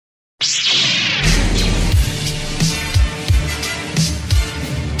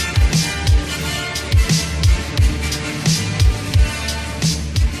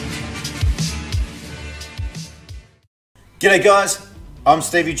G'day guys, I'm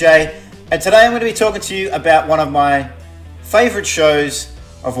Stevie J, and today I'm going to be talking to you about one of my favourite shows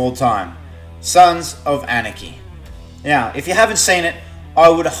of all time, Sons of Anarchy. Now, if you haven't seen it, I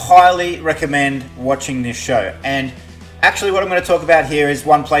would highly recommend watching this show, and actually what I'm going to talk about here is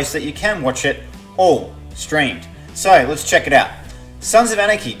one place that you can watch it all streamed. So let's check it out. Sons of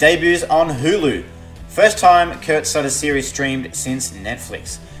Anarchy debuts on Hulu. First time Kurt Sutter's series streamed since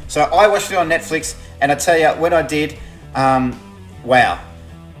Netflix. So I watched it on Netflix, and I tell you, when I did, wow.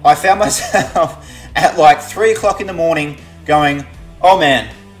 I found myself at like 3 o'clock in the morning going, oh man,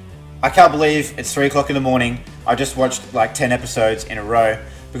 I can't believe it's 3 o'clock in the morning. I just watched like 10 episodes in a row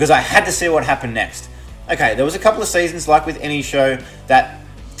because I had to see what happened next. Okay, there was a couple of seasons, like with any show, that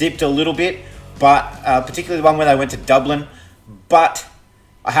dipped a little bit, but particularly the one where they went to Dublin. But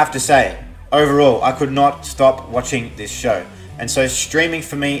I have to say, overall, I could not stop watching this show. And so streaming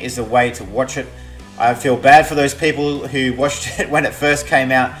for me is the way to watch it. I feel bad for those people who watched it when it first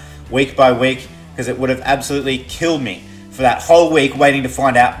came out, week by week, because it would have absolutely killed me for that whole week waiting to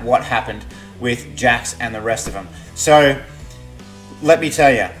find out what happened with Jax and the rest of them. So let me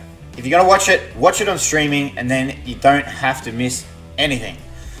tell you, if you're going to watch it on streaming, and then you don't have to miss anything.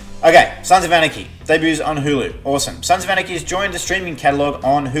 Okay, Sons of Anarchy debuts on Hulu. Awesome. Sons of Anarchy has joined the streaming catalog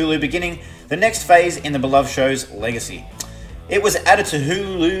on Hulu, beginning the next phase in the beloved show's legacy. It was added to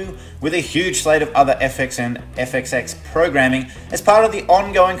Hulu with a huge slate of other FX and FXX programming as part of the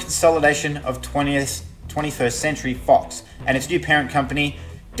ongoing consolidation of 21st Century Fox and its new parent company,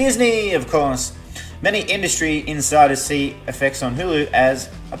 Disney, of course. Many industry insiders see FX on Hulu as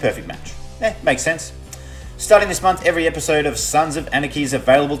a perfect match. Makes sense. Starting this month, every episode of Sons of Anarchy is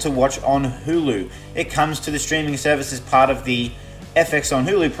available to watch on Hulu. It comes to the streaming service as part of the FX on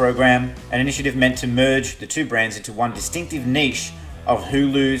Hulu program, an initiative meant to merge the two brands into one distinctive niche of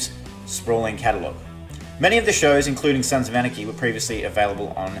Hulu's sprawling catalog. Many of the shows, including Sons of Anarchy, were previously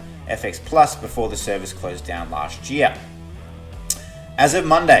available on FX Plus before the service closed down last year. As of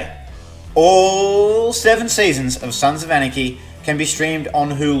Monday, all 7 seasons of Sons of Anarchy can be streamed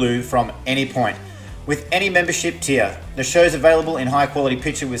on Hulu from any point, with any membership tier. The show is available in high quality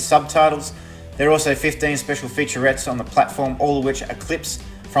picture with subtitles. There are also 15 special featurettes on the platform, all of which are clips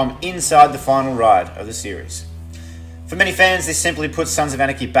from inside the final ride of the series. For many fans, this simply puts Sons of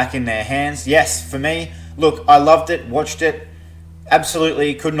Anarchy back in their hands. Yes, for me, look, I loved it, watched it,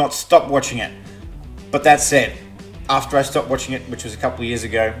 absolutely could not stop watching it. But that said, after I stopped watching it, which was a couple of years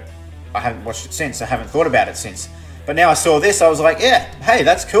ago, I haven't watched it since. I haven't thought about it since. But now I saw this, I was like, yeah, hey,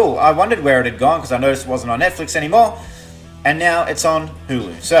 that's cool. I wondered where it had gone because I noticed it wasn't on Netflix anymore. And now it's on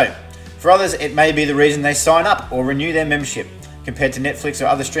Hulu. So, for others, it may be the reason they sign up or renew their membership. Compared to Netflix or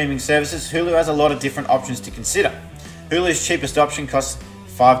other streaming services, Hulu has a lot of different options to consider. Hulu's cheapest option costs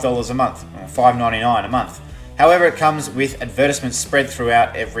 $5 a month, or $5.99 a month. However, it comes with advertisements spread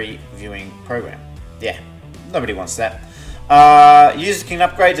throughout every viewing program. Yeah, nobody wants that. Users can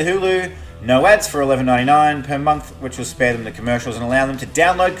upgrade to Hulu, no ads, for $11.99 per month, which will spare them the commercials and allow them to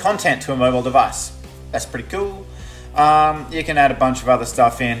download content to a mobile device. That's pretty cool. You can add a bunch of other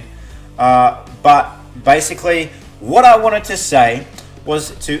stuff in. But basically, what I wanted to say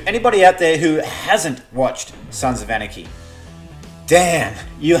was to anybody out there who hasn't watched Sons of Anarchy, damn,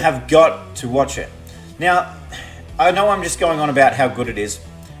 you have got to watch it. Now, I know I'm just going on about how good it is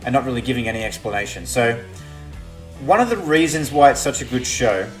and not really giving any explanation. So, one of the reasons why it's such a good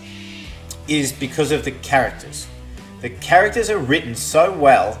show is because of the characters. The characters are written so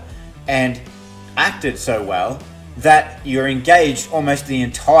well and acted so well that you're engaged almost the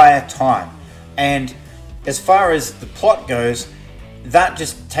entire time. And as far as the plot goes, that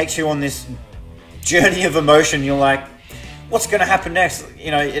just takes you on this journey of emotion. You're like, what's going to happen next?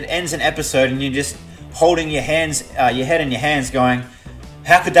 You know, it ends an episode and you're just holding your hands, your head in your hands going,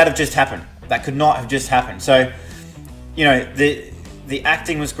 how could that have just happened? That could not have just happened. So, you know, the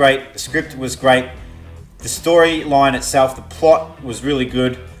acting was great, the script was great, the storyline itself, the plot was really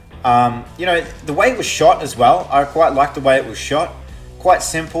good. You know, the way it was shot as well, I quite liked the way it was shot. Quite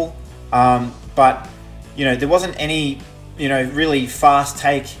simple, but, you know, there wasn't any, you know, really fast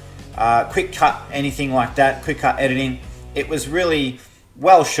take, quick cut, anything like that, quick cut editing. It was really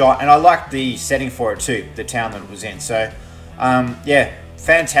well shot, and I liked the setting for it too, the town that it was in. So, yeah,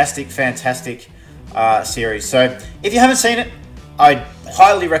 fantastic series. So, if you haven't seen it, I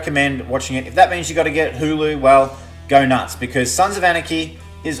highly recommend watching it. If that means you got to get Hulu, well, go nuts, because Sons of Anarchy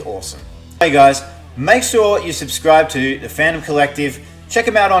is awesome. Hey guys, make sure you subscribe to the Fandom Collective. Check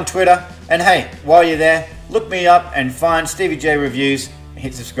them out on Twitter. And hey, while you're there, look me up and find Stevie J Reviews and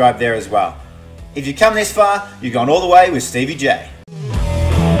hit subscribe there as well. If you come this far, you've gone all the way with Stevie J.